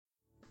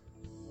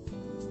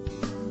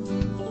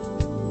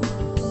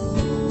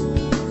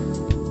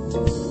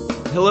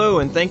Hello,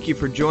 and thank you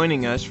for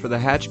joining us for the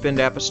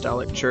Hatchbend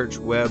Apostolic Church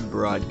web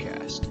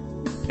broadcast.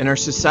 In our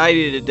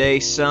society today,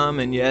 some,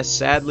 and yes,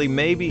 sadly,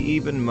 maybe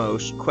even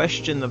most,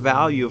 question the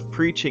value of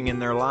preaching in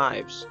their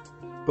lives.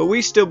 But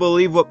we still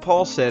believe what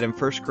Paul said in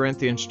 1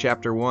 Corinthians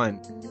chapter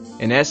 1.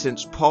 In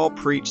essence, Paul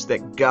preached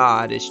that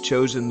God has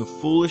chosen the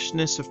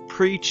foolishness of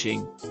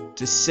preaching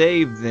to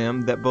save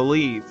them that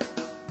believe.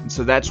 And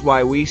so that's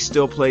why we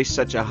still place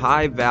such a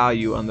high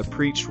value on the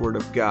preached word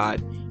of God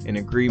in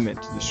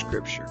agreement to the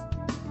Scripture.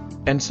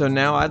 And so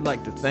now I'd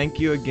like to thank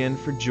you again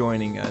for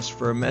joining us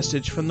for a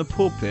message from the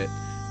pulpit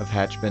of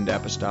Hatchbend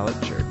Apostolic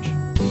Church.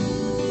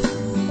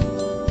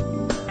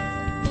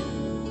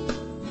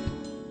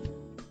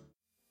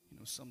 You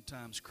know,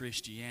 sometimes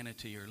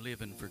Christianity or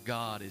living for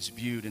God is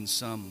viewed in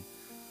some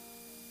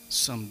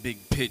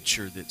big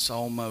picture that's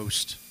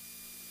almost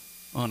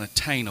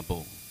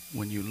unattainable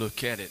when you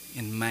look at it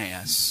in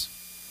mass.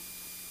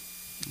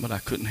 But I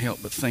couldn't help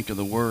but think of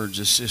the words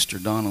as Sister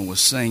Donna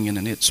was singing,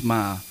 and it's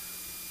my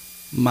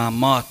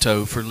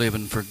motto for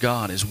living for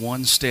God is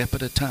one step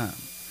at a time.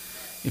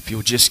 If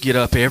you'll just get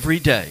up every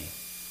day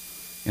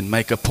and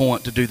make a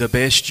point to do the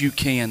best you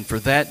can for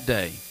that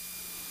day,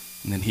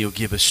 and then He'll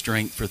give us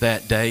strength for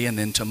that day, and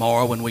then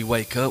tomorrow when we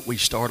wake up, we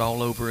start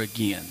all over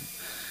again.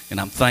 And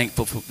I'm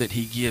thankful that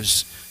He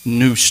gives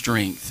new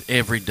strength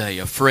every day,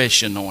 a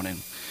fresh anointing.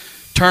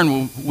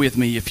 Turn with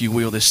me, if you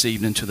will, this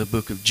evening to the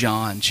book of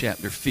John,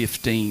 chapter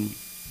 15.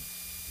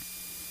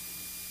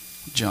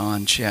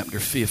 John, chapter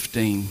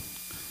 15.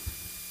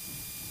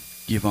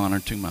 Give honor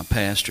to my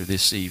pastor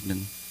this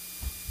evening.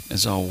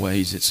 As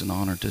always, it's an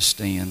honor to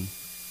stand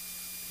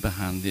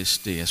behind this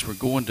desk. We're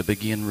going to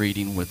begin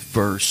reading with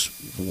verse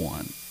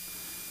 1.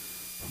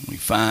 We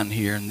find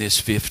here in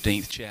this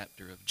 15th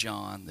chapter of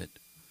John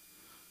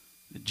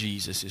that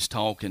Jesus is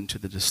talking to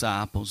the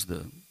disciples.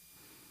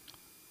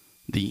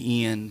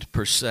 The end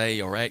per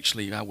se, or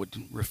actually I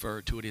would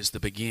refer to it as the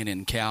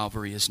beginning.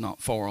 Calvary is not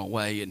far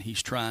away, and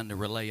He's trying to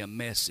relay a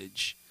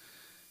message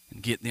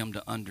and get them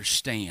to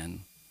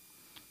understand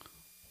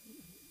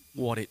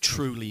what it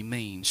truly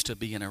means to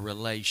be in a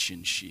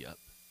relationship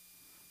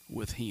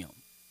with Him.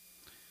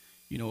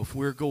 You know, if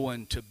we're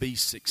going to be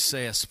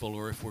successful,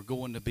 or if we're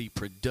going to be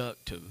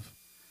productive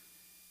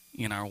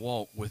in our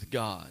walk with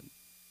God,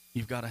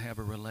 you've got to have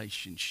a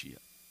relationship.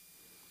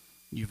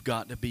 You've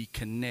got to be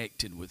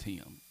connected with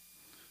Him.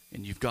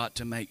 And you've got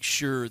to make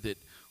sure that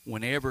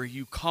whenever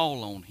you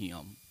call on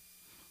Him,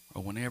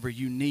 or whenever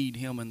you need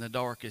Him in the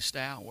darkest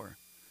hour,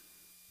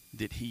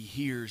 that He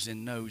hears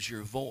and knows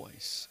your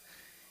voice.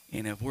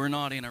 And if we're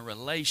not in a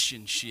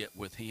relationship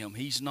with Him,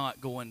 He's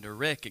not going to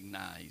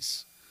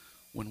recognize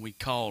when we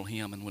call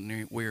Him and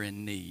when we're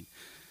in need.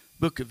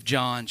 Book of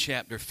John,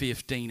 chapter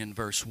 15 and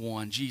verse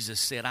 1, Jesus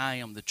said, I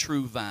am the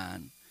true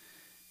vine,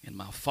 and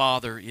my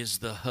Father is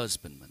the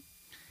husbandman.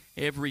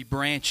 Every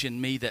branch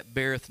in me that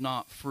beareth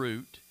not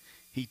fruit,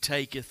 He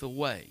taketh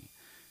away.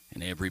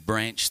 And every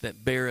branch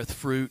that beareth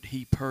fruit,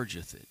 He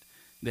purgeth it,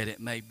 that it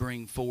may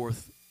bring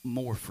forth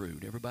more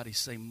fruit. Everybody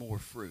say more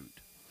fruit.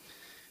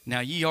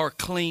 Now ye are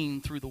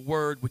clean through the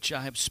word which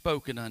I have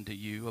spoken unto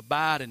you.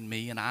 Abide in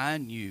me, and I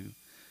in you.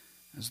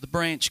 As the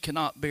branch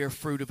cannot bear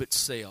fruit of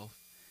itself,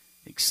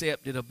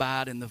 except it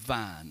abide in the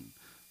vine,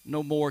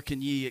 no more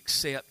can ye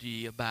except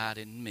ye abide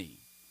in me.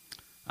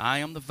 I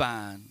am the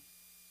vine,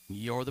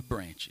 ye are the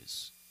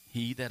branches.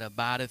 He that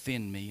abideth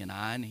in me, and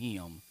I in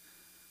him,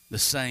 the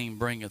same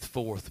bringeth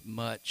forth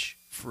much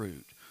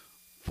fruit.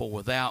 For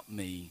without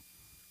me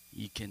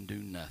ye can do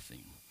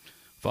nothing.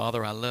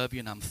 Father, I love you,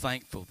 and I'm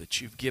thankful that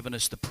you've given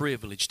us the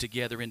privilege to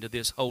gather into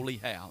this holy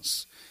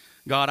house.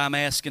 God, I'm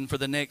asking for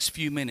the next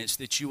few minutes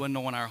that you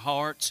anoint our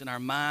hearts and our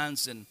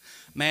minds, and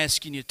I'm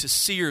asking you to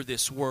sear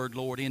this word,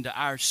 Lord, into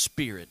our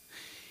spirit.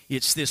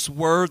 It's this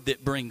word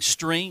that brings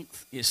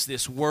strength. It's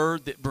this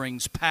word that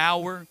brings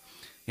power.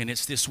 And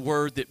it's this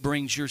word that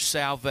brings your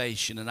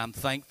salvation. And I'm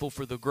thankful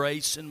for the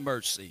grace and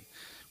mercy.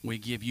 We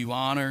give you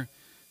honor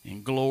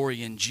and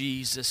glory in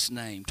Jesus'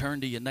 name.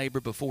 Turn to your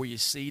neighbor before you're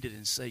seated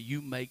and say, you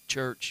make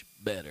church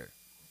better.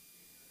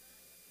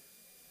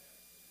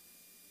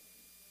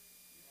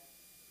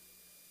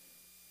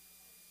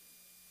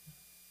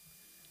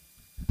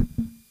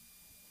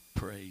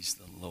 Praise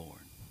the Lord.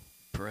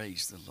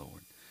 Praise the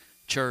Lord.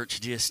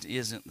 Church just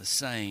isn't the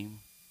same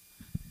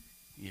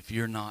if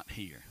you're not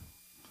here.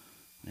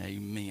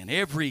 Amen.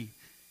 Every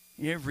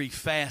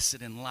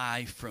facet in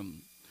life,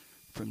 from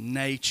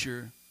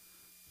nature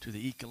to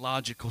the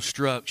ecological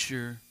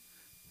structure,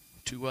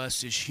 to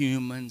us as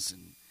humans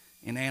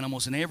and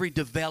animals, in every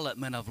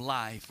development of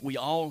life, we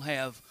all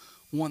have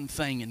one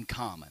thing in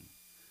common.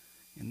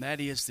 And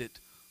that is that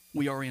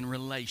we are in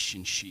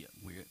relationship.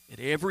 We're at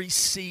every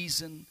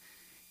season,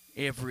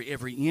 every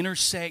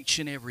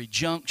intersection, every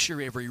juncture,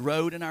 every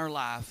road in our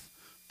life,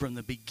 from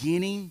the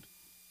beginning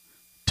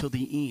to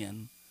the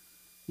end,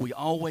 we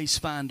always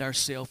find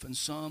ourselves in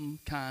some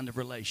kind of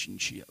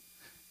relationship.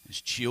 As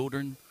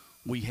children,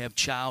 we have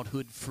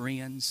childhood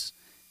friends.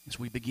 As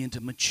we begin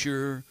to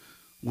mature,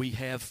 we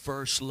have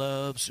first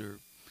loves or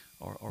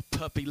or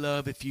puppy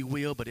love, if you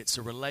will, but it's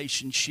a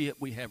relationship.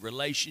 We have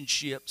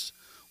relationships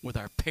with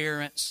our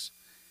parents.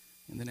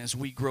 And then as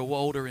we grow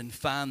older and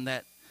find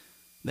that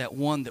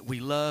one that we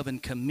love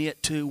and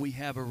commit to, we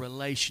have a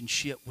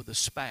relationship with a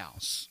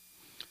spouse.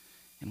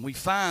 And we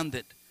find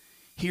that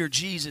here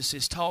Jesus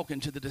is talking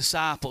to the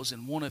disciples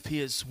in one of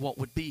his, what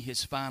would be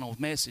his final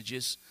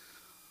messages.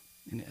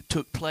 And it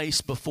took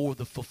place before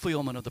the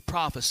fulfillment of the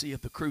prophecy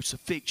of the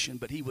crucifixion,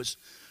 but he was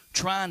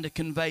trying to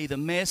convey the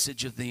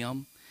message of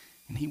them,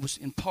 and he was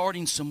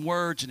imparting some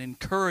words and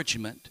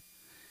encouragement.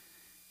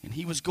 And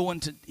he was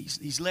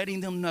he's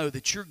letting them know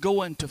that you're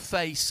going to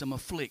face some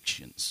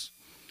afflictions.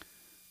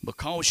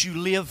 Because you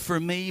live for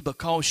me,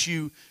 because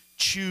you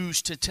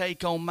choose to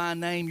take on my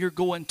name, you're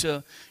going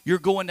to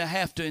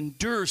have to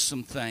endure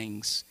some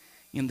things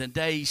in the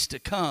days to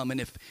come. And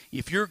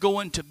if you're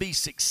going to be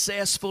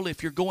successful,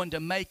 if you're going to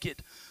make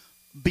it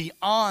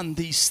beyond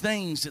these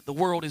things that the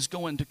world is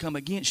going to come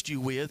against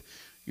you with,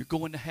 you're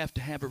going to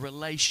have a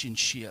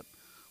relationship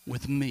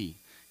with me.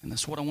 And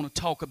that's what I want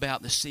to talk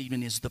about this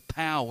evening, is the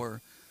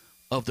power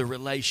of the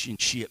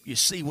relationship. You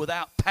see,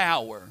 without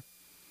power,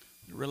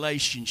 the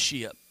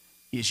relationship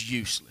is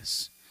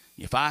useless.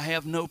 If I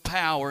have no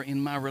power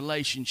in my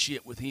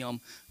relationship with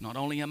him, not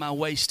only am I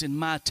wasting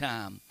my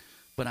time,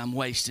 but I'm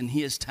wasting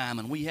his time.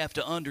 And we have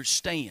to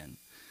understand,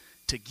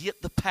 to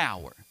get the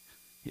power,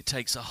 it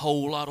takes a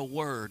whole lot of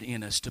word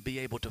in us to be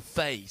able to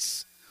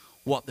face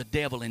what the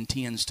devil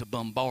intends to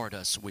bombard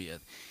us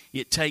with.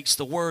 It takes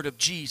the word of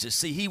Jesus.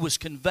 See, he was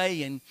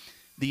conveying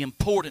the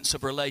importance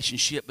of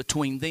relationship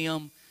between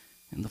them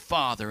and the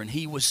Father. And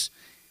he was,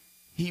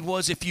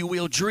 if you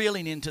will,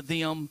 drilling into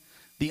them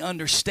the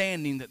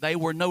understanding that they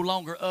were no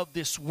longer of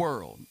this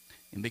world.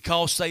 And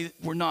because they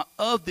were not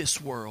of this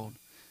world,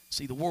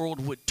 see, the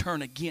world would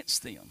turn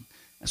against them.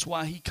 That's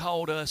why he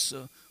called us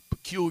a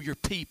peculiar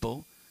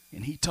people,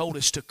 and he told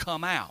us to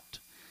come out.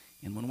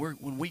 And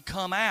when we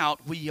come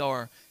out, we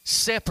are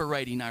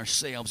separating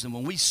ourselves. And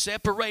when we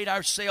separate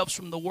ourselves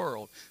from the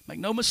world, make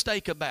no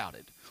mistake about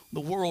it, the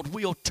world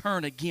will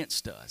turn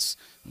against us.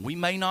 We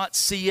may not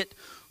see it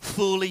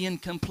fully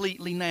and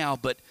completely now,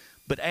 but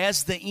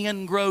as the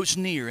end grows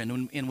near,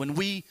 and when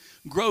we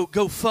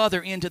go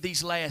further into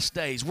these last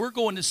days, we're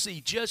going to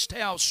see just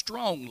how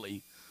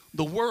strongly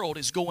the world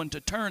is going to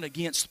turn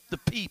against the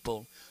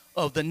people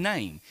of the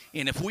name.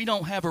 And if we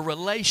don't have a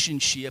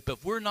relationship,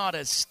 if we're not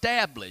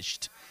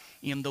established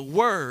in the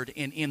word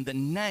and in the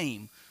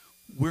name,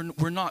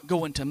 we're not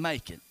going to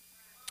make it.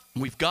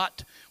 We've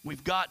got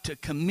to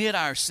commit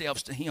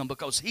ourselves to him,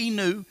 because he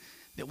knew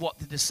that what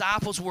the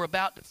disciples were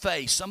about to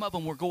face, some of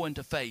them were going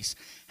to face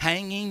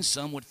hanging,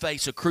 some would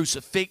face a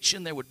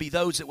crucifixion. There would be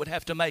those that would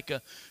have to make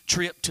a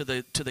trip to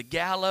the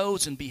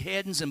gallows and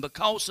beheadings, and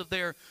because of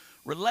their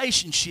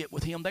relationship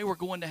with him, they were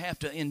going to have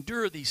to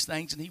endure these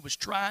things. And he was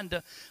trying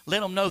to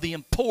let them know the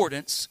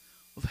importance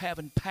of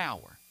having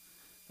power,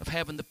 of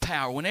having the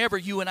power. Whenever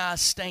you and I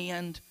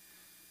stand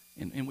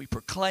and we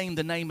proclaim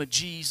the name of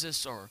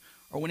Jesus, or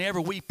whenever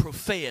we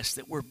profess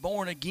that we're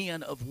born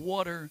again of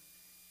water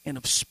and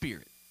of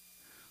spirit,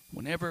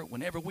 whenever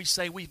we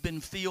say we've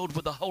been filled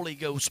with the Holy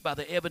Ghost by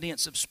the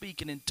evidence of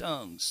speaking in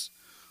tongues,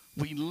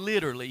 we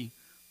literally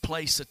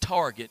place a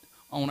target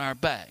on our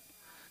back.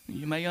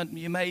 You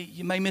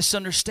may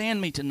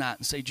misunderstand me tonight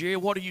and say, Jerry,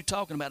 what are you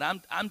talking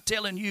about? I'm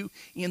telling you,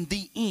 in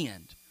the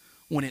end,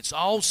 when it's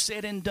all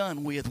said and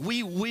done with,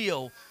 we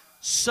will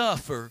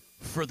suffer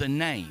for the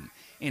name.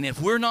 And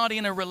if we're not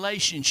in a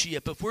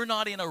relationship, if we're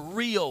not in a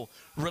real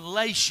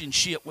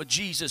relationship with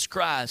Jesus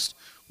Christ,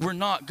 we're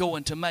not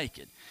going to make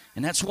it.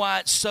 And that's why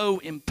it's so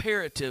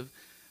imperative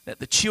that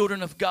the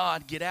children of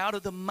God get out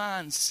of the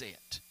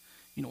mindset.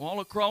 You know, all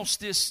across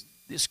this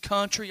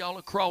country, all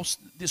across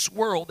this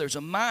world, there's a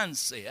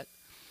mindset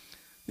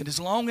that as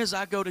long as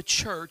I go to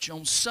church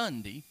on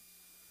Sunday,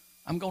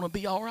 I'm going to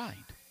be all right.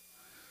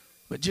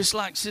 But just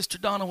like Sister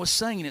Donna was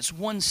saying, it's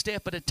one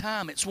step at a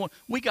time.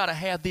 We got to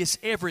have this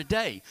every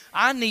day.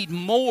 I need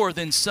more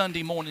than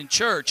Sunday morning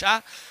church.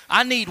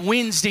 I need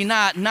Wednesday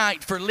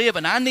night for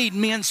living. I need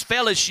men's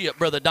fellowship,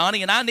 Brother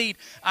Donnie, and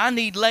I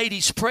need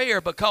ladies'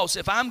 prayer, because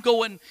if I'm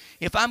going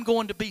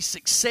to be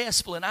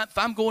successful and if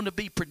I'm going to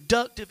be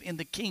productive in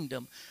the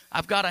kingdom,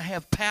 I've got to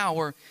have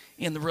power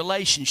in the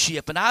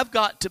relationship, and I've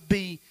got to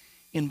be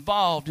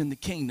involved in the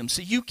kingdom.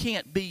 See, you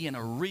can't be in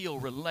a real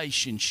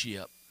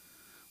relationship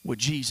with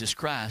Jesus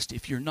Christ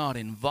if you're not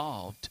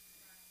involved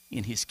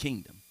in his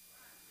kingdom.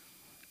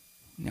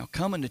 Now,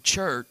 coming to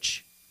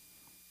church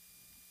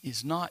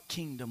is not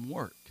kingdom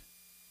work.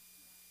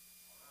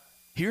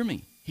 Hear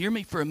me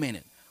for a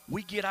minute.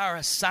 We get our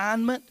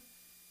assignment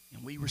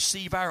and we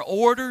receive our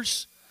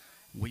orders,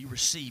 we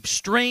receive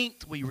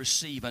strength, we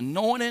receive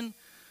anointing,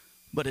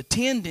 but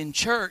attending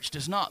church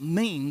does not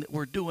mean that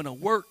we're doing a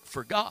work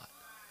for God.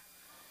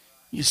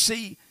 You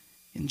see,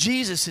 in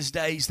Jesus'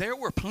 days, there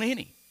were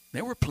plenty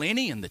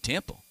in the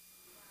temple.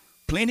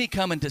 Plenty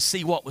coming to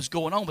see what was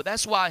going on. But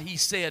that's why he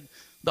said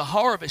the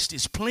harvest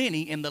is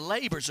plenty and the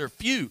labors are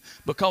few,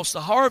 because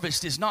the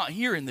harvest is not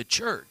here in the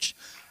church.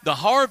 The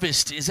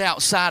harvest is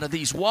outside of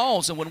these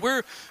walls. And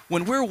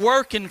when we're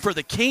working for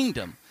the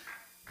kingdom,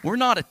 we're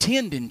not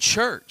attending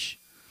church.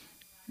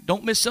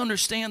 Don't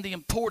misunderstand the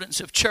importance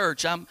of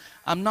church. I'm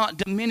not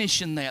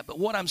diminishing that. But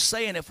what I'm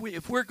saying,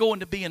 if we're going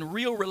to be in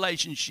real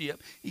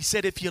relationship, he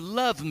said, if you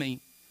love me,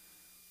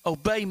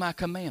 obey my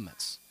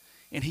commandments.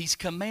 And he's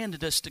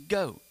commanded us to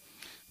go.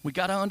 We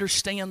got to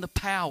understand the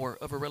power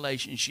of a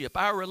relationship.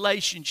 Our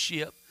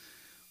relationship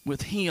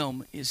with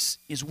him is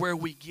where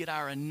we get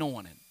our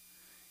anointing.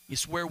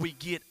 It's where we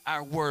get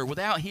our word.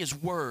 Without his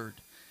word,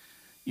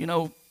 you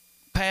know,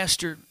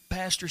 Pastor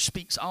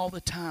speaks all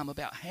the time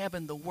about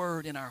having the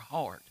word in our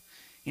heart.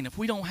 And if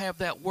we don't have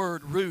that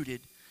word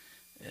rooted,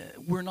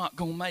 we're not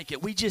going to make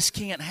it. We just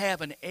can't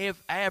have an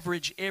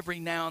average every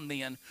now and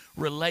then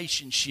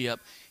relationship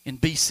and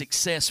be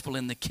successful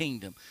in the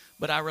kingdom.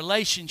 But our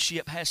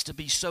relationship has to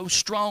be so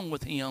strong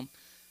with him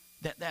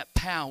that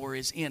power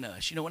is in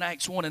us. You know, in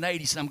Acts 1:8,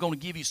 he said, I'm going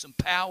to give you some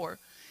power.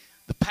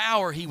 The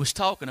power he was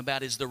talking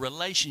about is the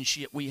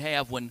relationship we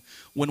have when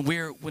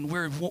we're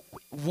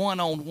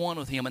one-on-one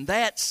with him. And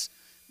that's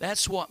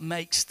what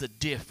makes the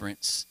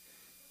difference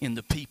in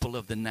the people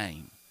of the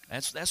name.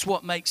 That's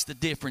what makes the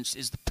difference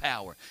is the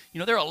power. You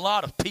know, there are a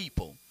lot of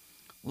people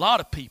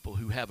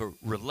who have a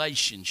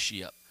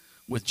relationship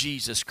with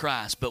Jesus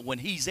Christ, but when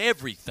he's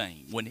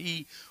everything, when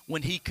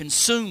he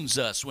consumes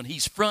us, when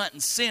he's front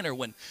and center,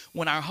 when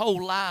our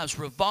whole lives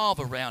revolve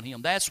around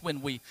him, that's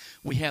when we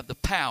have the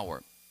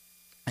power.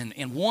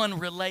 And one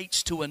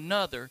relates to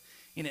another,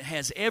 and it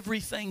has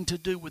everything to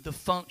do with the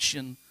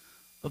function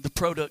of the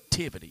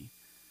productivity.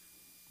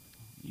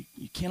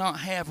 You cannot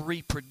have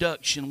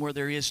reproduction where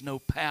there is no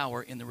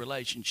power in the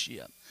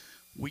relationship.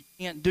 We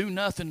can't do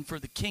nothing for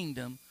the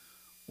kingdom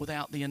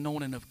without the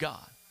anointing of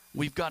God.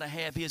 We've got to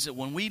have his.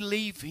 When we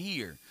leave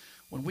here,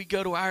 when we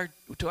go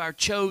to our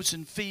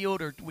chosen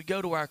field, or we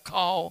go to our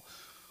call,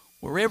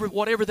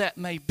 whatever that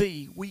may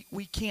be,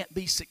 we can't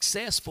be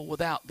successful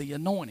without the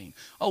anointing.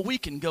 Oh, we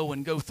can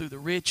go through the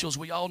rituals.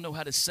 We all know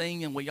how to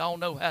sing, and we all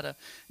know how to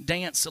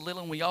dance a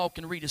little, and we all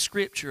can read a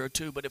scripture or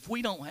two. But if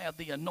we don't have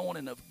the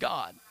anointing of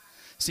God,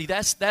 see,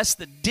 that's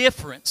the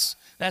difference.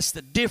 That's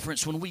the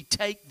difference when we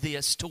take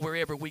this to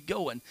wherever we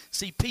go. And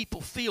see,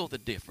 people feel the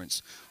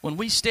difference. When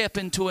we step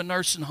into a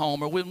nursing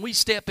home, or when we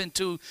step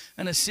into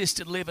an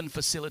assisted living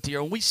facility,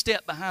 or when we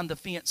step behind the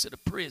fence at a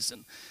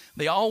prison,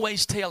 they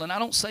always tell, and I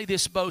don't say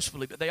this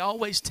boastfully, but they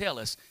always tell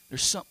us,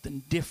 there's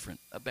something different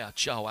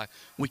about y'all.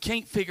 We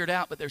can't figure it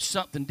out, but there's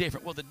something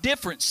different. Well, the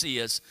difference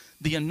is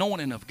the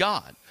anointing of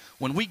God.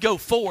 When we go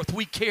forth,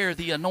 we carry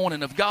the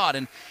anointing of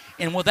God.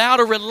 And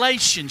without a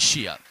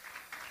relationship,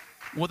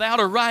 without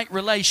a right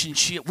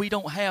relationship, we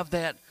don't have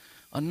that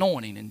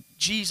anointing. And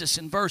Jesus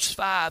in verse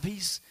 5,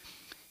 he's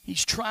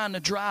trying to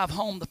drive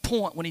home the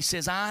point when he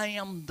says, I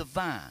am the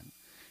vine,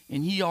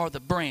 and ye are the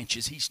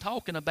branches. He's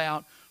talking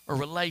about a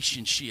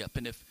relationship.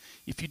 And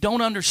if you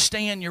don't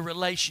understand your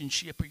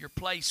relationship or your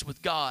place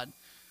with God,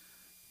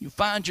 you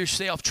find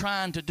yourself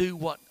trying to do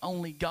what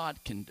only God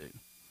can do.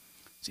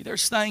 See,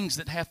 there's things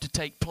that have to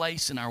take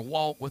place in our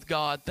walk with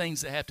God,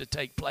 things that have to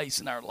take place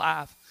in our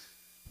life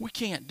we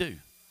can't do.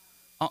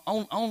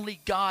 Only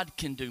God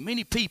can do.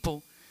 Many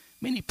people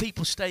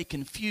stay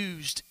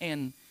confused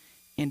and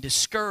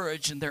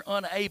discouraged, and they're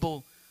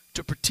unable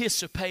to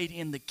participate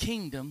in the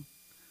kingdom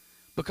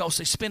because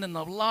they're spending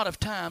a lot of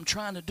time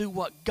trying to do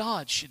what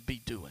God should be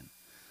doing.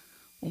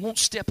 We won't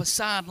step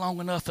aside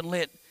long enough and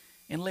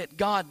let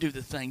God do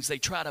the things. They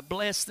try to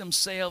bless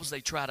themselves.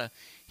 They try to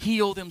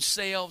heal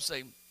themselves.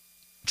 They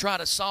try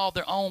to solve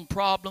their own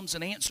problems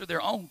and answer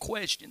their own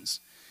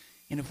questions.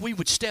 And if we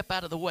would step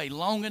out of the way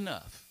long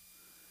enough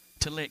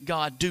to let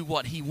God do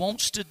what he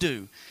wants to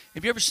do.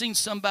 Have you ever seen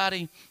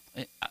somebody,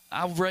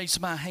 I'll raise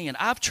my hand,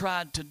 I've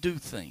tried to do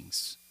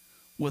things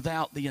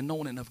without the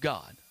anointing of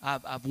God.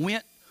 I've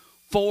went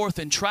forth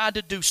and tried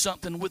to do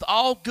something with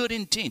all good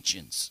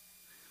intentions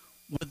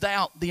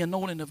without the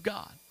anointing of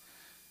God.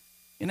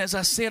 And as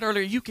I said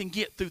earlier, you can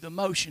get through the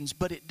motions,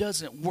 but it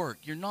doesn't work.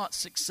 You're not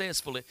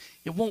successful.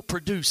 It won't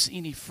produce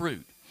any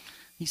fruit.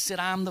 He said,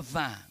 I'm the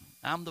vine.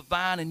 I'm the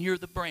vine and you're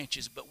the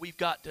branches, but we've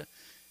got to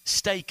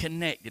stay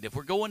connected. If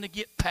we're going to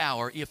get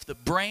power, if the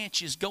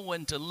branch is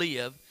going to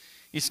live,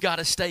 it's got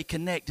to stay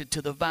connected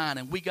to the vine,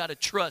 and we got to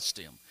trust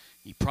him.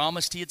 He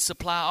promised he'd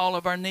supply all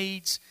of our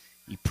needs.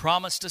 He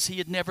promised us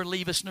he'd never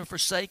leave us nor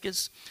forsake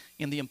us.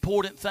 And the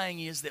important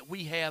thing is that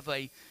we have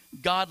a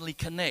godly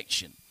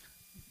connection.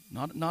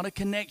 Not a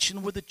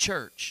connection with the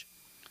church,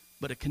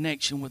 but a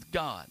connection with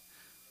God.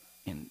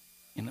 And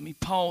let me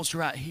pause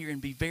right here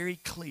and be very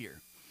clear.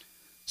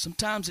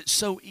 Sometimes it's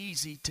so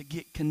easy to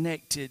get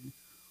connected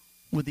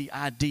with the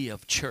idea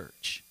of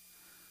church.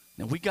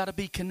 Now, we got to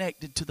be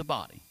connected to the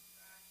body.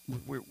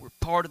 We're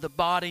part of the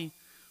body.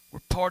 We're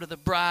part of the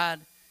bride.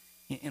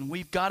 And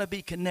we've got to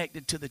be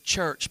connected to the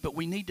church, but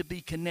we need to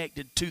be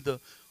connected to the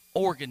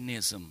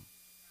organism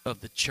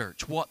of the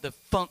church, what the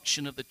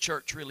function of the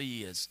church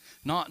really is.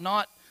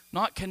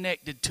 Not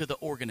connected to the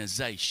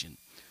organization.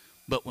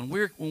 But when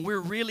we're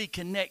really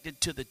connected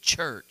to the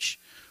church,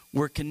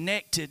 we're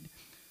connected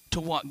to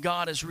what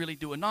God is really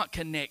doing, not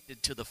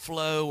connected to the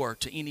flow or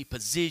to any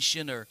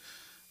position,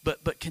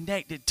 but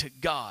connected to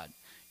God.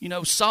 You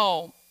know,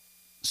 Saul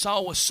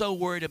was so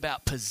worried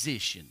about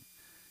position,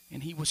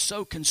 and he was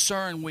so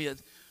concerned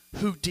with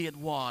who did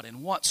what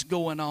and what's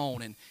going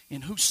on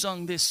and who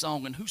sung this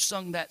song and who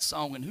sung that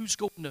song and who's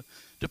going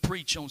to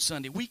preach on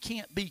Sunday. We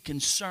can't be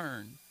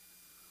concerned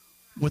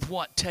with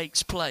what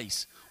takes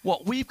place.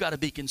 What we've got to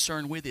be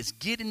concerned with is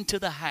get into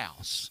the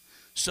house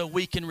so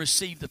we can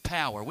receive the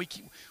power. We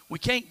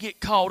can't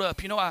get caught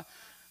up. You know,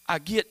 I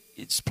get,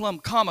 it's plumb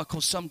comical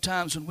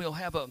sometimes when we'll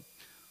have a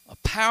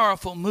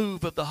powerful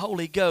move of the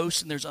Holy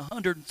Ghost and there's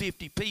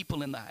 150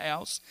 people in the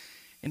house,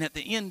 and at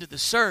the end of the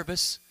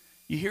service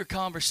you hear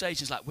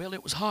conversations like, well,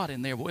 it was hot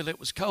in there, well, it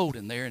was cold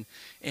in there,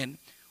 and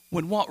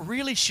when what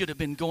really should have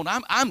been going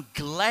on, I'm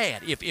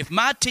glad. If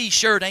my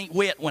T-shirt ain't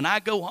wet when I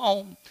go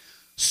home,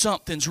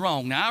 something's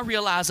wrong. Now, I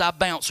realize I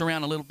bounce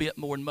around a little bit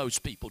more than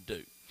most people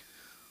do.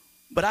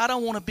 But I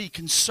don't want to be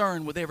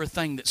concerned with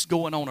everything that's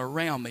going on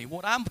around me.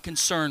 What I'm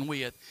concerned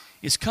with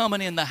is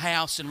coming in the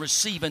house and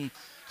receiving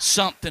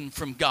something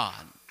from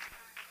God.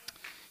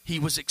 He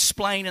was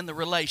explaining the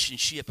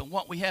relationship, and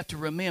what we have to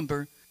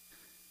remember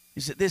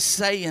is that this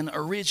saying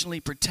originally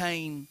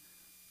pertained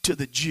to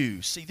the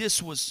Jews. See,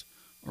 this was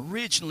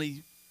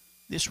originally,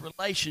 this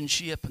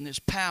relationship and this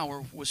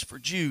power was for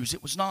Jews.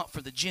 It was not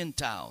for the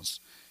Gentiles.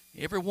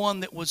 Everyone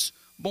that was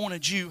born a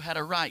Jew had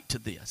a right to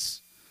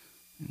this.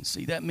 And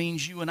see, that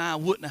means you and I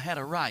wouldn't have had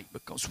a right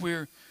because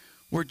we're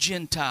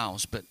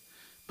Gentiles. But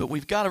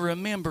we've got to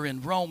remember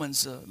in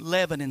Romans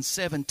 11 and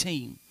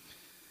 17,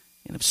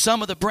 and if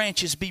some of the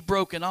branches be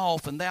broken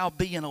off, and thou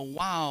being a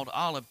wild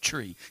olive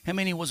tree. How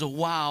many was a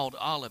wild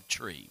olive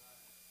tree?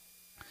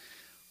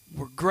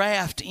 Were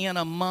graft in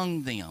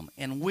among them,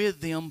 and with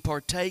them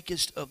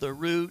partakest of the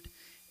root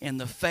and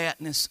the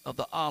fatness of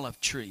the olive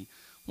tree.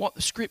 What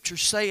the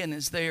Scripture's saying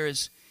is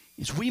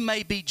we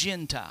may be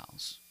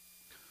Gentiles,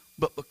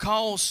 but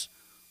because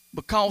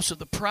of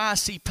the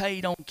price He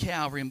paid on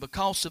Calvary and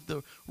because of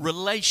the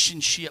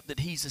relationship that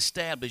He's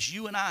established,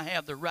 you and I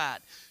have the right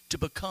to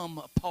become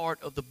a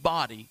part of the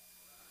body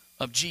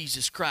of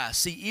Jesus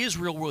Christ. See,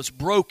 Israel was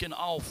broken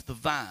off the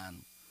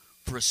vine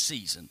for a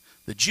season.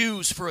 The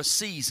Jews for a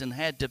season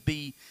had to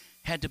be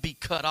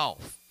cut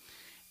off.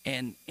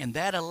 And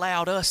that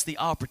allowed us the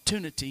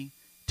opportunity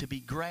to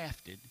be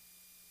grafted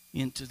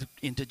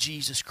into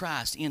Jesus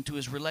Christ, into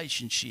His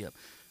relationship.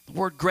 The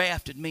word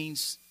grafted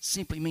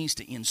simply means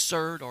to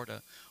insert or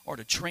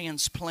to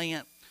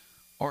transplant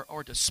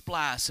or to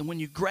splice. And when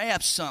you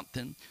graft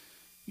something,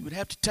 you would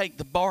have to take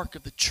the bark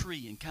of the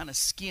tree and kind of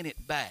skin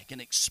it back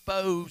and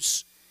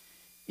expose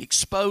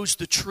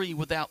the tree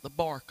without the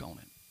bark on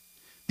it.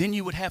 Then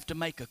you would have to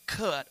make a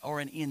cut or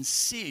an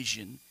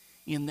incision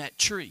in that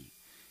tree.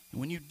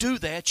 And when you do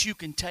that, you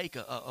can take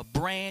a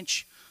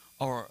branch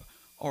or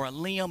a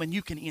limb and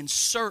you can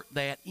insert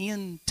that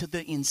into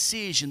the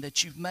incision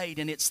that you've made.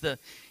 And it's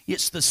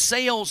the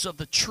cells of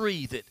the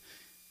tree that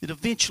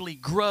eventually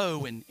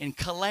grow and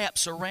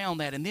collapse around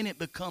that, and then it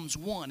becomes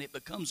one. It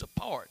becomes a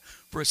part.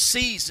 For a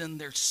season,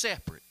 they're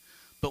separate.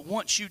 But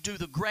once you do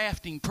the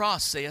grafting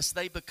process,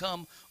 they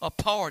become a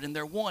part, and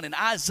they're one. And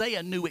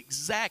Isaiah knew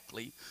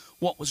exactly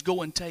what was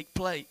going to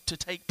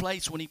take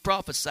place when he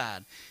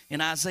prophesied.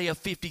 In Isaiah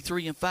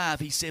 53 and 5,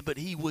 he said, but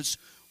He was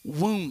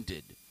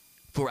wounded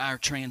for our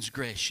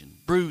transgression,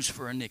 bruised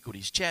for our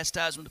iniquities.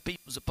 Chastisement of the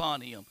people was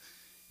upon Him,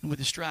 and with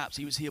the stripes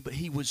He was healed. But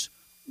He was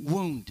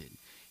wounded.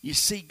 You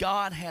see,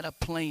 God had a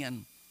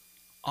plan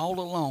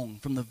all along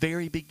from the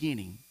very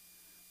beginning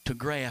to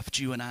graft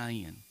you and I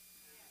in.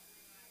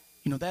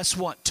 You know, that's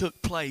what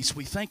took place.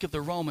 We think of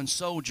the Roman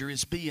soldier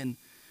as being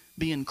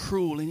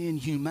cruel and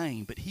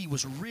inhumane, but he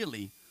was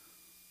really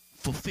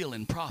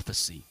fulfilling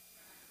prophecy.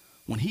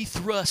 When he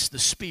thrust the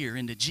spear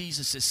into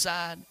Jesus'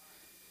 side,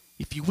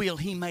 if you will,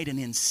 he made an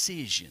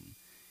incision.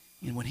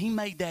 And when he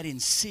made that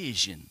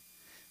incision,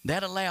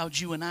 that allowed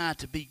you and I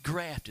to be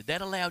grafted.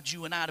 That allowed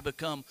you and I to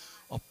become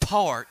a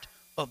part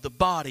of the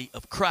body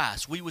of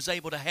Christ. We was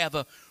able to have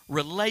a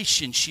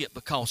relationship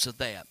because of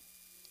that.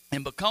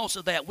 And because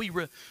of that,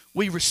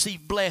 we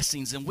receive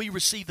blessings, and we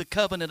receive the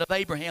covenant of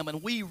Abraham,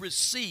 and we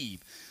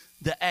receive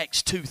the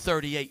Acts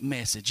 2:38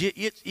 message.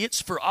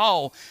 It's for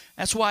all.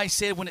 That's why he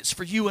said when it's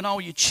for you and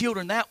all your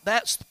children,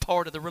 that's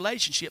part of the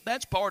relationship.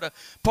 That's part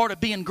of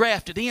being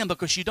grafted in,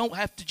 because you don't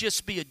have to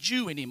just be a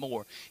Jew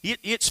anymore.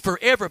 It's for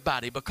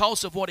everybody.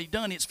 Because of what He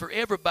done, it's for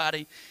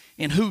everybody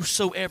and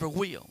whosoever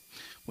will.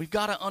 We've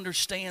got to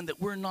understand that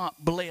we're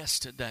not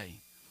blessed today.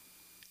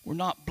 We're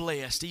not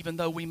blessed, even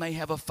though we may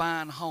have a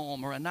fine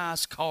home or a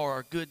nice car or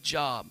a good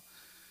job.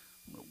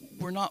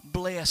 We're not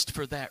blessed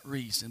for that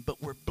reason,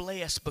 but we're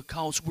blessed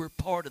because we're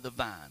part of the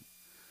vine.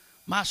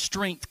 My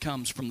strength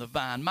comes from the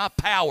vine. My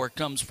power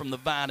comes from the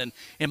vine,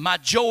 and my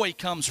joy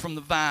comes from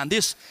the vine.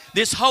 This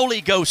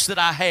Holy Ghost that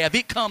I have,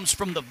 it comes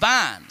from the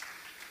vine.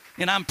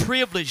 And I'm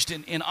privileged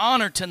and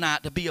honored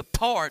tonight to be a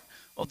part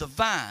of the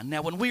vine.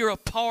 Now, when we are a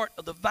part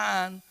of the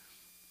vine,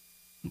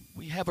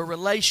 we have a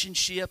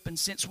relationship, and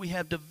since we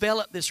have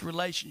developed this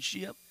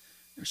relationship,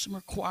 There's some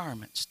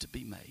requirements to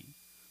be made.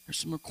 There's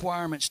some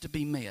requirements to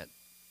be met.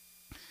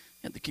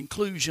 At the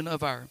conclusion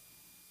of our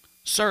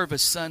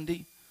service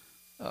Sunday,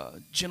 a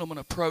gentleman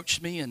approached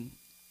me, and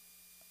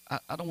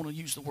I don't want to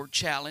use the word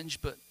challenge,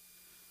 but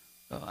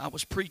I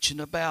was preaching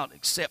about,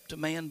 except a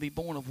man be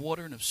born of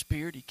water and of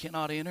spirit, he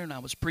cannot enter. And I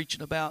was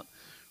preaching about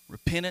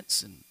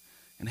repentance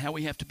and how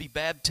we have to be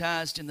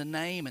baptized in the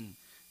name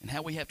and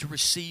how we have to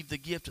receive the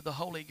gift of the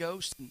Holy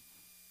Ghost. And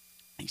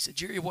he said,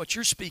 Jerry, what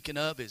you're speaking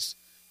of is,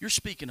 you're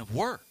speaking of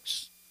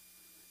works.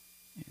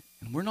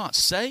 And we're not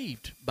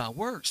saved by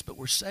works, but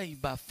we're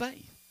saved by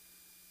faith.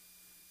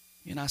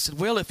 And I said,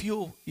 well, if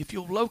you'll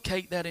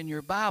locate that in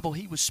your Bible,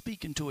 he was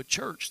speaking to a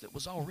church that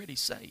was already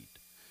saved.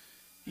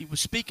 He was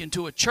speaking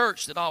to a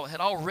church that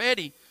had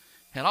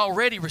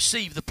already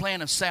received the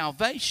plan of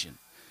salvation.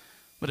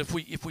 But if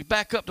we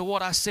back up to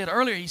what I said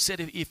earlier, he said,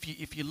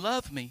 if you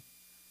love me,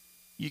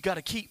 you got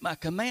to keep my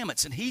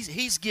commandments. And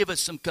he's given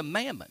us some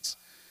commandments.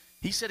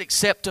 He said,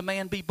 except a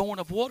man be born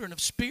of water and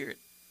of spirit.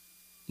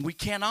 We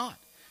cannot.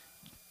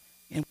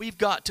 And we've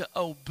got to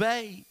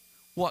obey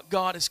what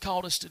God has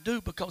called us to do,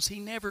 because he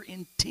never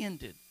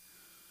intended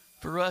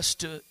for us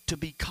to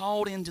be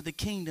called into the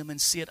kingdom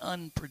and sit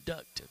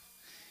unproductive.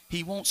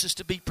 He wants us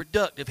to be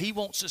productive. He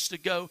wants us to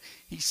go,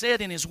 he said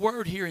in his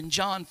word here in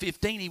John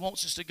 15, he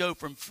wants us to go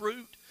from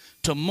fruit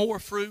to more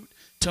fruit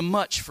to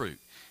much fruit.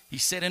 He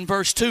said in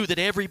verse 2 that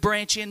every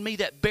branch in me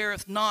that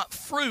beareth not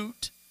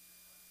fruit,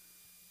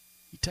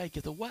 he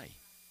taketh away.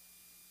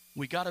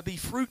 We got to be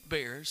fruit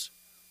bearers,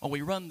 or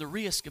we run the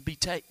risk of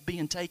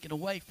being taken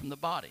away from the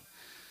body.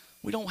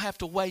 We don't have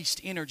to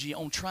waste energy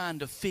on trying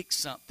to fix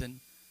something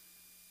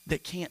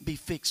that can't be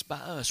fixed by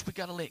us. We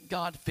got to let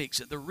God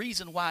fix it. The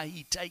reason why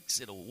he takes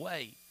it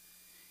away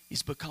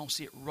is because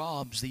it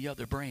robs the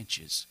other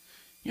branches.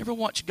 You ever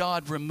watch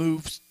God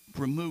remove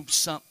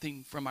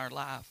something from our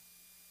life?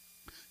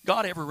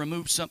 God ever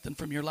removed something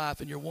from your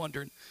life and you're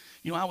wondering,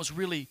 I was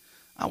really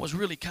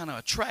kind of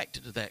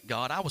attracted to that,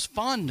 God. I was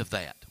fond of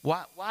that.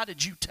 Why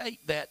did you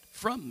take that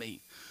from me?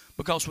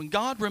 Because when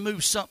God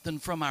removes something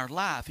from our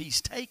life, he's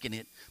taking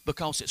it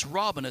because it's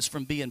robbing us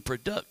from being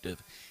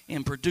productive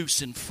and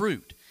producing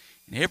fruit.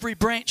 And every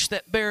branch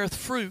that beareth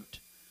fruit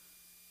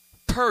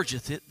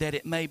purgeth it, that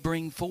it may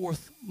bring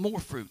forth more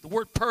fruit. The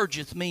word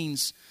purgeth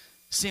means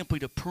simply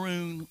to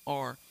prune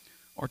or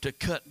to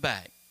cut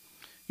back.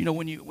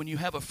 When you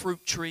have a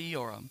fruit tree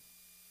or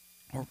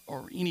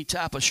any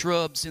type of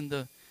shrubs in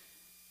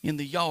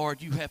the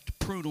yard, you have to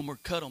prune them or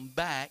cut them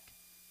back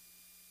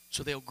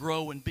so they'll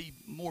grow and be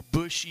more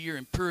bushier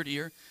and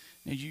prettier.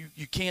 And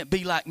you can't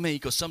be like me,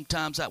 because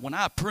sometimes when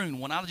I prune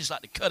one, I just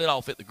like to cut it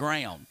off at the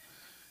ground,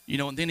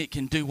 and then it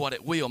can do what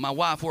it will. My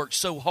wife works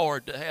so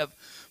hard to have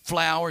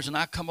flowers, and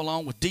I come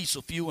along with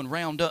diesel fuel and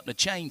Roundup and a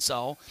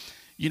chainsaw,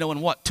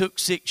 and what took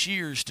 6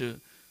 years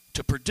to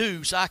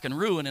produce, I can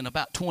ruin in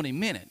about 20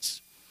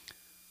 minutes.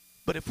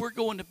 But if we're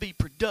going to be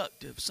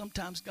productive,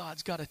 sometimes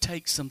God's got to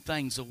take some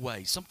things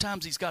away.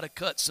 Sometimes he's got to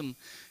cut some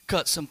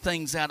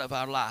things out of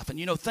our life.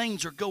 And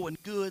things are going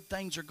good,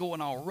 things are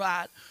going all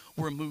right,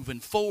 we're moving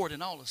forward,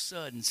 and all of a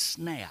sudden,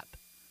 snap,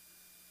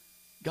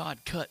 God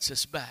cuts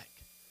us back.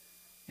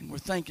 And we're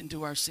thinking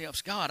to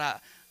ourselves, God,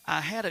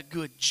 I had a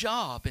good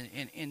job,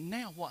 and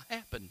now what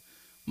happened?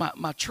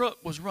 My truck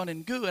was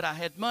running good, I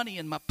had money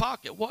in my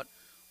pocket.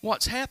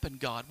 What's happened,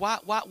 God?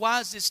 Why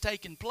is this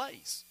taking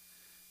place?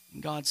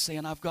 And God's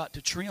saying, I've got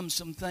to trim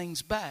some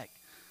things back.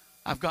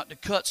 I've got to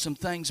cut some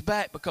things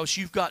back, because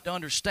you've got to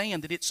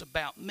understand that it's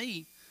about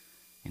me,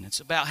 and it's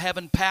about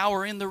having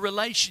power in the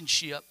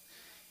relationship.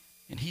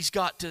 And he's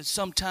got to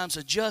sometimes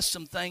adjust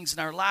some things in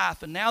our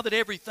life. And now that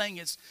everything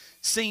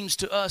seems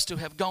to us to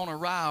have gone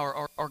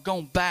awry or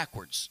gone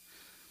backwards,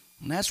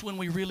 and that's when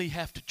we really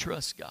have to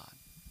trust God.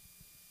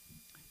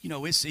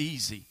 It's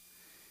easy.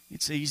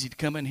 It's easy to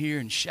come in here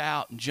and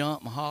shout and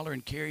jump and holler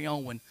and carry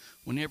on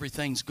when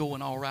everything's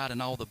going all right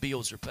and all the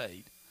bills are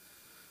paid.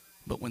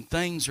 But when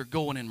things are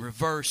going in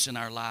reverse in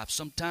our life,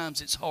 sometimes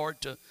it's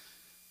hard to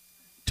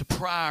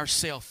pry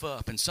ourselves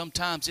up, and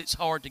sometimes it's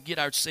hard to get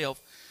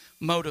ourselves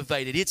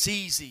motivated. It's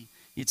easy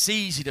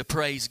to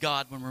praise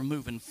God when we're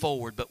moving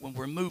forward, but when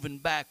we're moving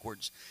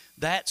backwards,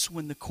 that's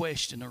when the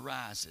question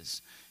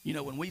arises.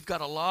 When we've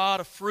got a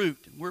lot of fruit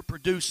and we're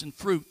producing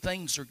fruit,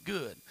 things are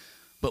good.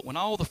 But when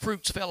all the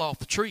fruits fell off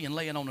the tree and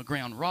laying on the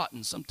ground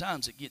rotten,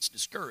 sometimes it gets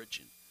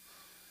discouraging.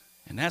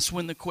 And that's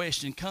when the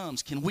question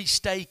comes, can we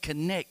stay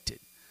connected?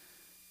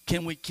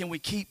 Can we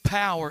keep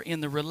power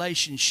in the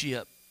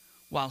relationship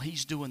while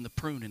he's doing the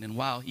pruning and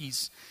while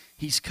he's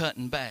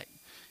cutting back?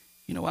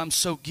 I'm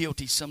so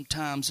guilty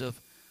sometimes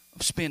of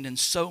spending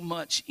so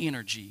much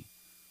energy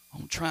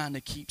on trying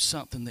to keep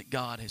something that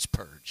God has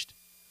purged.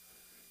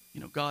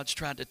 God's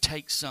tried to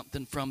take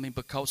something from me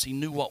because he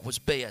knew what was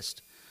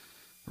best.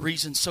 The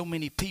reason so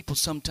many people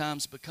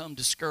sometimes become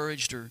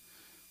discouraged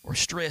or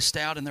stressed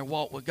out in their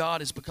walk with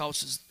God is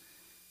because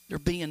they're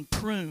being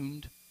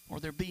pruned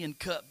or they're being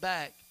cut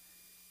back,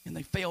 and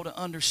they fail to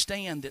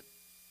understand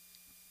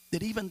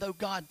that even though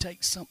God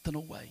takes something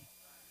away,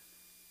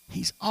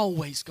 he's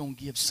always going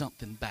to give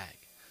something back.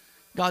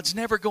 God's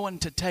never going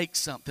to take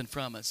something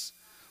from us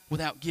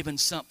without giving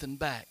something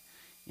back.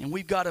 And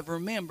we've got to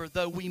remember,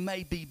 though we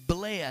may be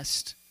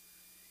blessed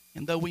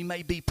and though we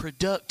may be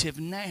productive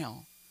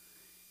now,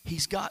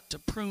 He's got to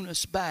prune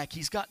us back.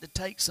 He's got to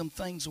take some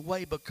things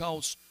away,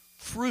 because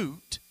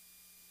fruit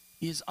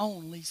is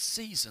only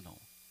seasonal.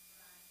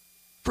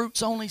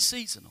 Fruit's only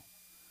seasonal.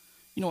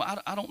 You know,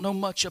 I don't know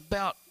much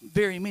about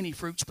very many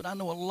fruits, but I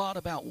know a lot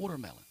about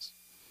watermelons.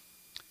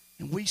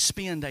 And we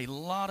spend a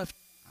lot of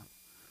time.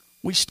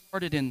 We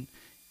started in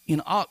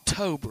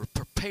October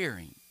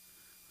preparing,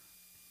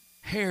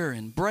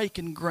 harrowing,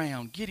 breaking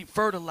ground, getting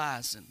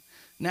fertilizing.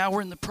 Now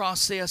we're in the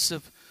process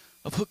of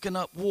hooking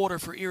up water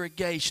for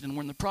irrigation, and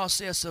we're in the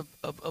process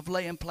of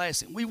laying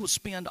plastic. We will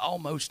spend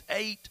almost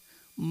 8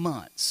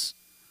 months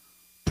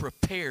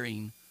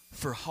preparing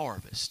for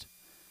harvest.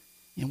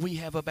 And we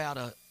have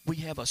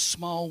a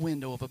small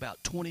window of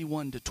about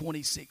 21 to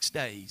 26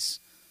 days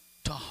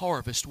to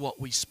harvest what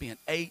we spent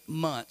 8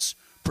 months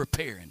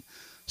preparing.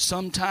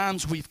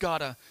 Sometimes we've got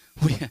to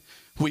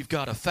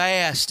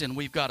fast, and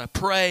we've got to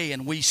pray,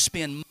 and we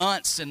spend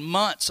months and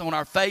months on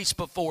our face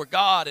before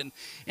God,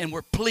 and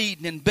we're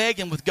pleading and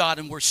begging with God,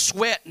 and we're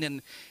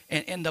sweating,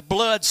 and the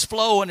blood's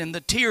flowing, and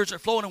the tears are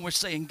flowing, and we're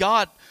saying,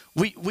 God,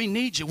 we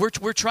need you.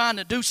 We're trying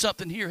to do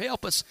something here.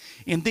 Help us.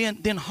 And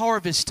then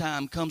harvest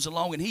time comes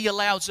along, and He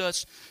allows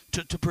us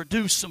to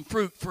produce some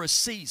fruit for a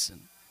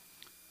season.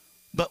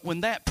 But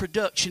when that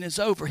production is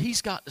over,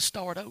 He's got to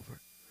start over.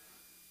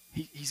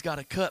 He's got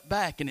to cut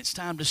back, and it's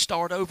time to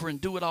start over and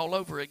do it all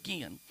over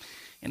again.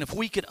 And if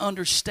we could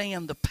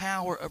understand the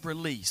power of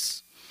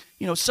release.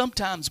 You know,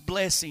 sometimes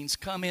blessings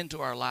come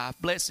into our life,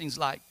 blessings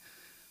like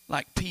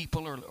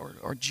people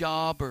or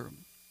job or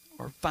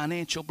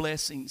financial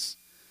blessings.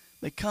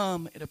 They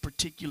come at a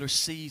particular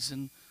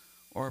season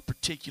or a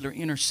particular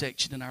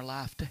intersection in our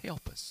life to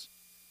help us.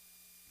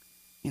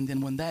 And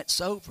then when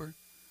that's over,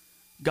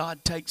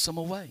 God takes them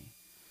away.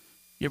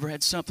 You ever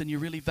had something you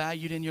really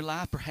valued in your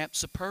life,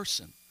 perhaps a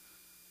person?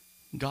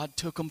 God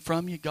took them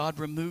from you. God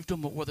removed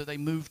them, whether they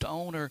moved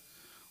on or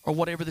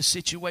whatever the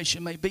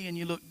situation may be. And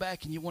you look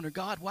back and you wonder,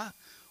 God,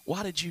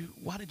 why did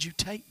you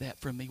take that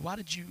from me? Why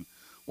did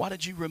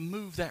you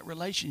remove that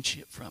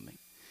relationship from me?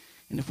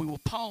 And if we will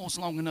pause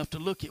long enough to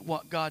look at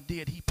what God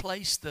did, He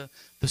placed the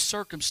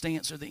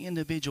circumstance or the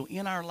individual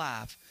in our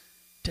life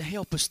to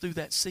help us through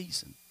that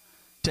season,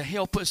 to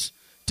help us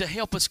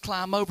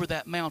climb over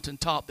that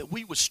mountaintop that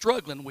we were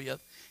struggling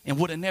with and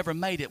would have never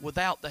made it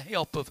without the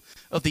help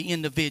of the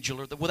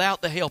individual, or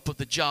without the help of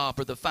the job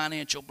or the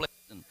financial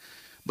blessing.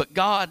 But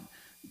God,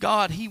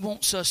 He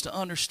wants us to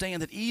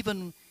understand that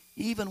even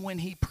when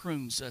He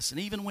prunes us and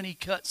even when He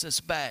cuts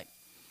us back,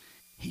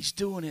 He's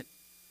doing it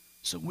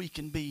so we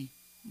can be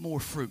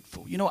more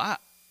fruitful. You know,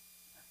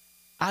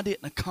 I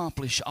didn't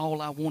accomplish all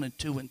I wanted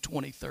to in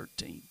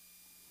 2013.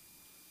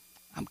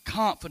 I'm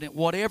confident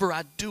whatever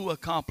I do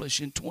accomplish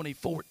in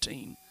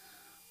 2014,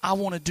 I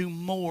want to do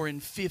more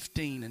in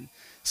 15 and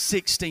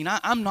 16.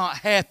 I'm not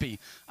happy.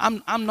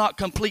 I'm not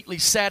completely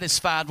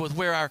satisfied with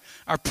where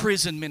our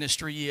prison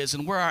ministry is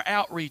and where our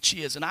outreach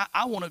is. And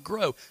I want to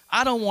grow.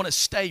 I don't want to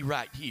stay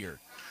right here.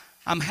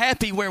 I'm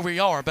happy where we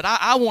are, but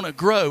I want to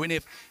grow. And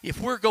if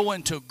we're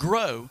going to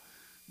grow,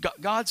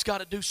 God's got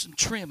to do some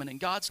trimming, and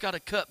God's got to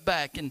cut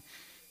back. And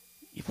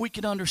if we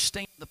can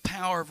understand the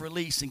power of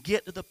release and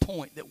get to the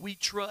point that we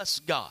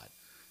trust God,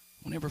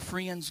 whenever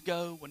friends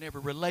go, whenever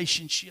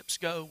relationships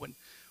go,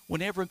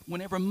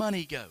 whenever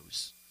money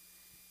goes,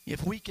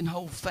 if we can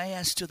hold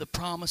fast to the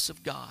promise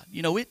of God.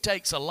 You know, it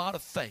takes a lot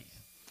of faith.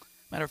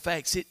 Matter of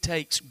fact, it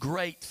takes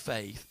great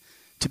faith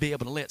to be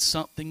able to let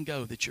something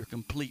go that you're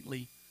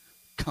completely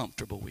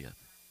comfortable with.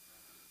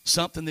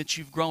 Something that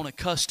you've grown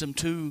accustomed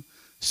to,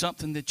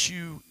 something that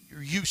you're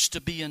used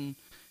to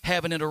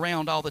having it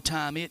around all the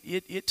time.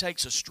 It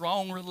takes a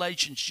strong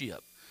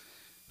relationship.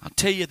 I'll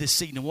tell you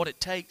this evening, what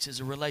it takes is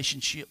a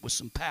relationship with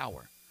some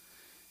power.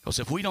 Because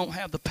if we don't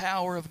have the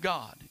power of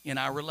God in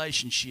our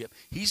relationship,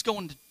 He's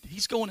going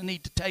to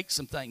need to take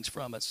some things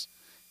from us,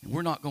 and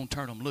we're not going to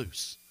turn them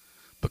loose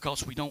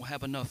because we don't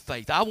have enough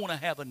faith. I want to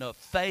have enough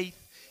faith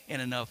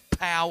and enough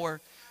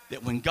power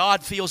that when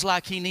God feels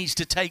like He needs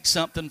to take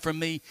something from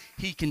me,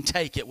 He can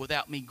take it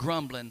without me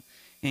grumbling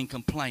and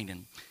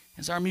complaining.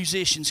 As our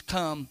musicians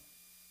come,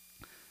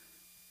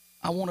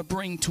 I want to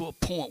bring to a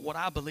point what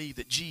I believe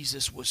that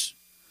Jesus was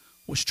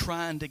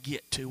trying to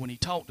get to when He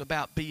talked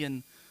about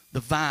being the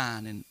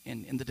vine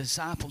and the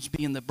disciples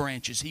being the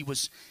branches. He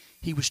was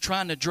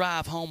trying to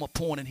drive home a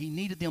point, and He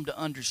needed them to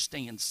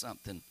understand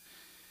something.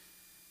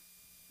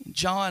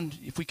 John,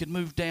 if we could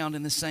move down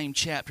in the same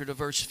chapter to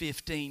verse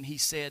 15, he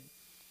said,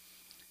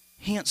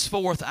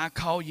 "Henceforth I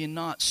call you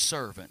not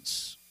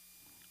servants,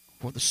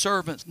 for the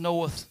servant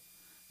knoweth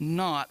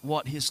not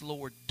what his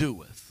Lord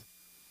doeth."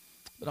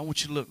 But I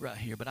want you to look right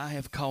here. "But I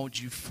have called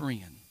you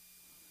friend.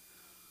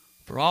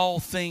 For all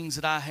things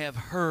that I have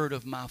heard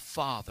of my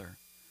Father,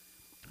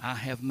 I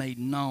have made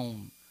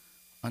known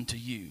unto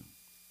you."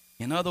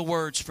 In other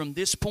words, from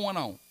this point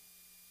on,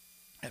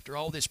 after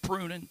all this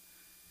pruning,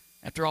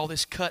 after all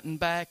this cutting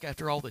back,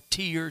 after all the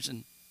tears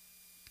and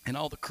and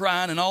all the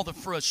crying and all the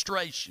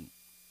frustration,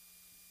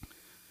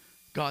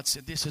 God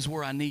said, this is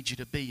where I need you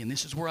to be, and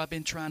this is where I've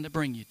been trying to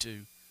bring you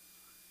to.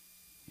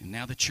 And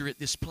now that you're at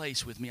this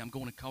place with me, I'm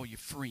going to call you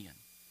friend.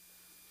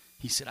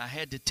 He said, I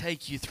had to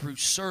take you through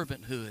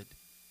servanthood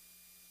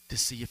to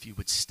see if you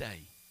would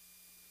stay.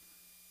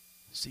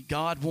 See,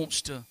 God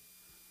wants to,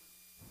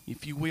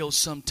 if you will,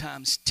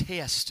 sometimes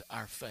test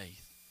our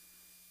faith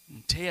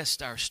and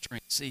test our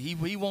strength. See,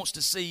 He wants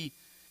to see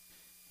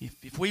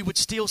if we would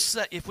still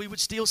stay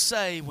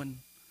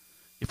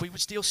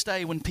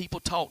when people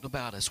talked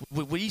about us.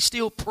 Would we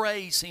still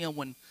praise Him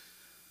when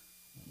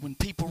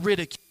people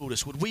ridiculed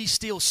us? Would we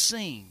still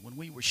sing when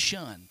we were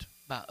shunned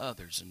by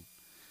others?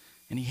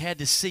 And He had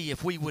to see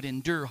if we would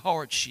endure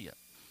hardship.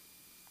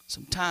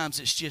 Sometimes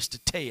it's just a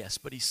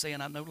test, but He's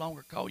saying, I no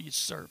longer call you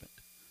servant.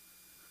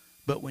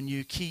 But when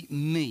you keep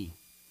me,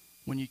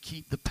 when you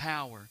keep the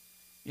power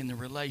in the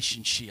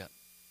relationship,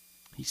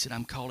 He said,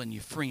 I'm calling you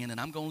friend, and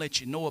I'm going to let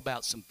you know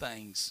about some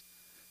things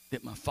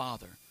that my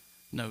Father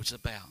knows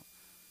about.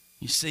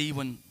 You see,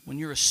 when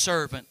you're a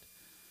servant,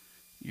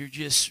 you're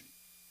just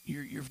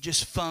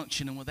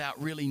functioning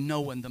without really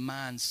knowing the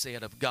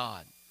mindset of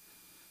God.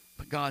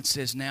 But God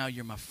says, now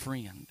you're my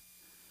friend.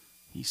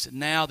 He said,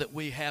 now that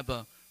we have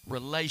a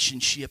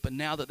relationship, and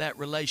now that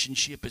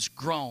relationship is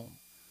grown,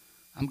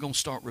 I'm going to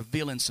start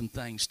revealing some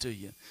things to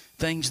you.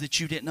 Things that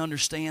you didn't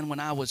understand when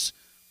I was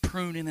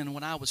pruning and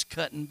when I was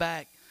cutting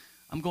back.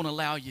 I'm going to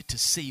allow you to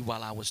see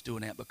while I was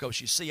doing that,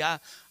 because you see, I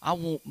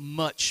want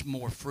much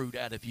more fruit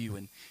out of you,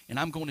 and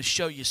I'm going to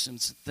show you some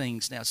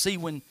things now. See,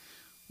 when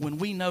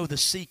we know the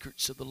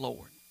secrets of the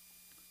Lord,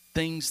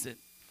 things that,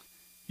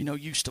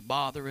 used to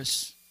bother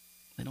us,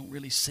 they don't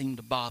really seem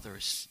to bother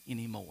us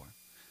anymore.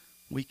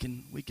 We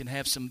can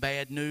have some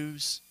bad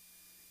news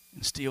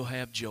and still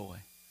have joy.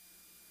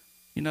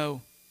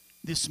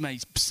 This may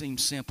seem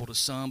simple to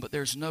some, but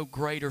there's no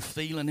greater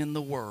feeling in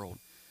the world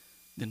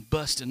than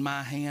busting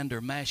my hand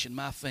or mashing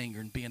my finger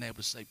and being able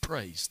to say,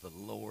 praise the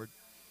Lord.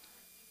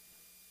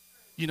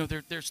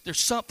 There's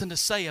something to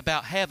say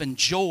about having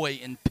joy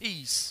and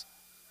peace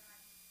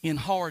in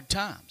hard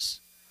times.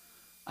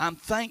 I'm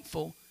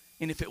thankful,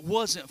 and if it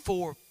wasn't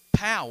for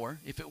power,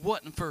 if it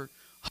wasn't for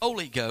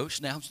Holy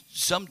Ghost, now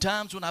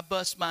sometimes when I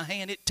bust my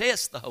hand, it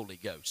tests the Holy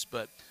Ghost,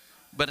 but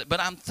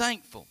I'm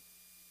thankful.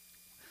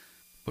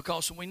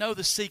 Because when we know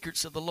the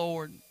secrets of the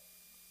Lord,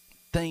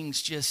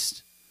 things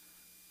just,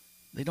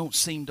 they don't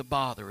seem to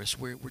bother us.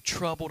 We're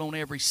troubled on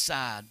every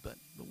side, but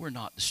we're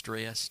not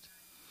distressed.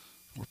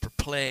 We're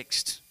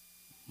perplexed,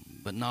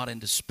 but not in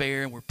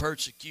despair. And we're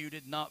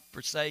persecuted, not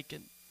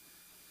forsaken.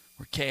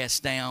 We're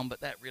cast down, but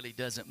that really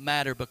doesn't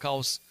matter,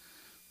 because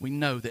we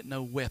know that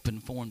no weapon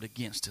formed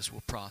against us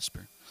will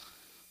prosper.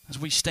 As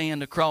we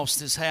stand across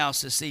this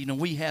house this evening,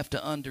 we have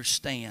to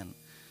understand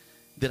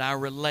that our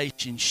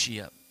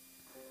relationship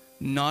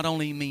not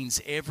only means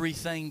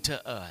everything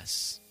to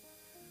us,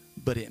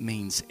 but it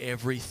means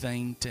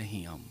everything to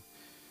Him.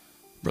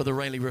 Brother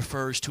Rayleigh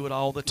refers to it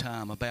all the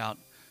time about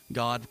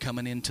God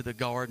coming into the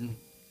garden,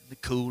 the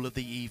cool of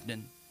the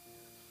evening,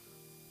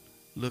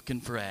 looking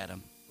for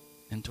Adam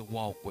and to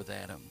walk with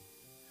Adam.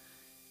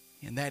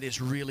 And that is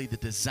really the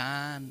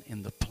design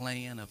and the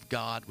plan of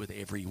God with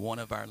every one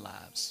of our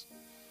lives.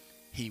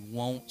 He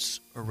wants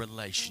a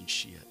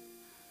relationship.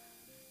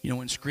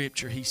 In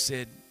Scripture, He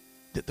said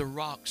that the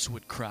rocks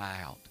would cry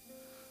out.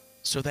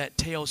 So that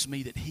tells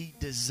me that He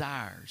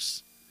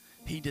desires.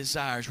 He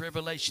desires.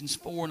 Revelations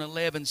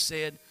 4:11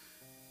 said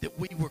that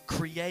we were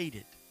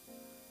created.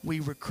 We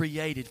were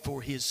created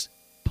for His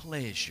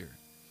pleasure.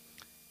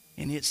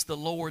 And it's the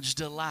Lord's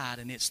delight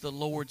and it's the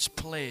Lord's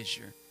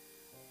pleasure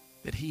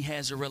that He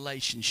has a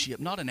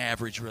relationship. Not an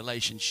average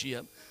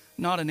relationship.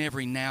 Not an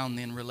every now and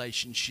then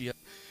relationship.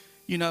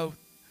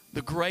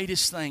 The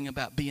greatest thing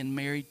about being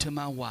married to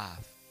my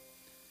wife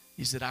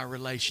is that our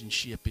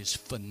relationship is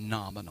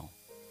phenomenal.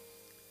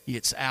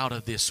 It's out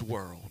of this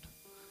world.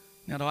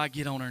 Now, do I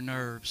get on her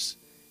nerves?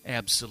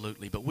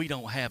 Absolutely. But we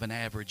don't have an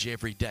average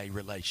everyday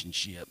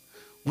relationship.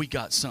 We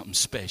got something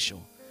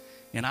special.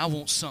 And I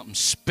want something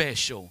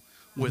special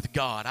with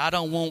God. I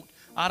don't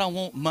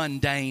want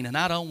mundane and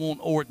I don't want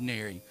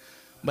ordinary.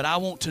 But I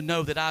want to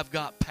know that I've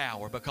got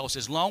power, because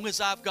as long as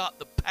I've got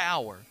the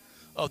power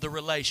of the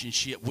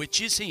relationship,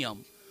 which is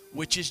Him,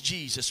 which is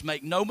Jesus,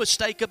 make no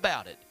mistake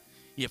about it.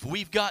 If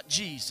we've got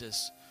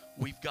Jesus,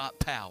 we've got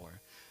power.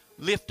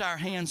 Lift our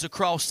hands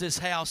across this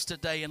house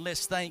today and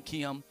let's thank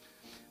Him.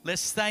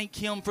 Let's thank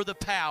Him for the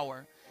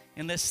power,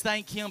 and let's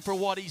thank Him for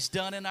what He's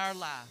done in our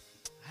life.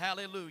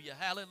 Hallelujah,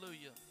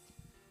 hallelujah.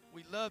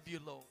 We love you,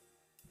 Lord.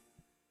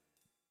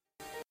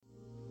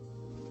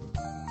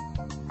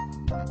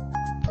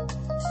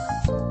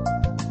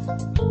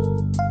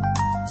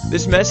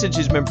 This message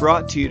has been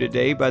brought to you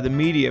today by the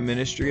media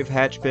ministry of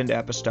Hatchbend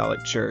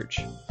Apostolic Church.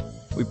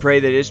 We pray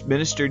that it's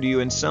ministered to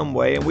you in some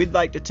way, and we'd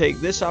like to take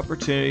this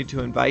opportunity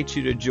to invite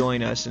you to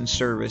join us in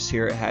service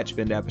here at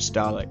Hatchbend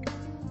Apostolic.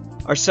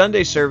 Our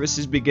Sunday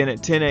services begin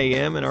at 10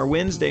 a.m. and our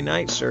Wednesday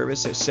night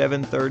service at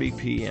 7:30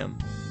 p.m.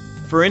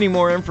 For any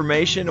more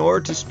information or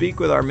to speak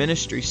with our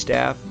ministry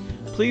staff,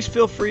 please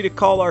feel free to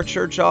call our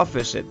church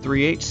office at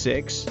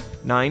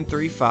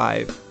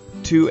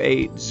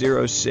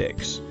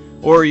 386-935-2806,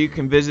 or you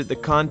can visit the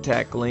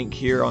contact link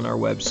here on our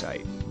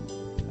website.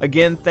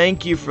 Again,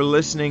 thank you for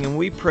listening, and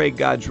we pray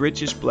God's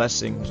richest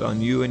blessings on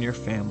you and your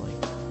family.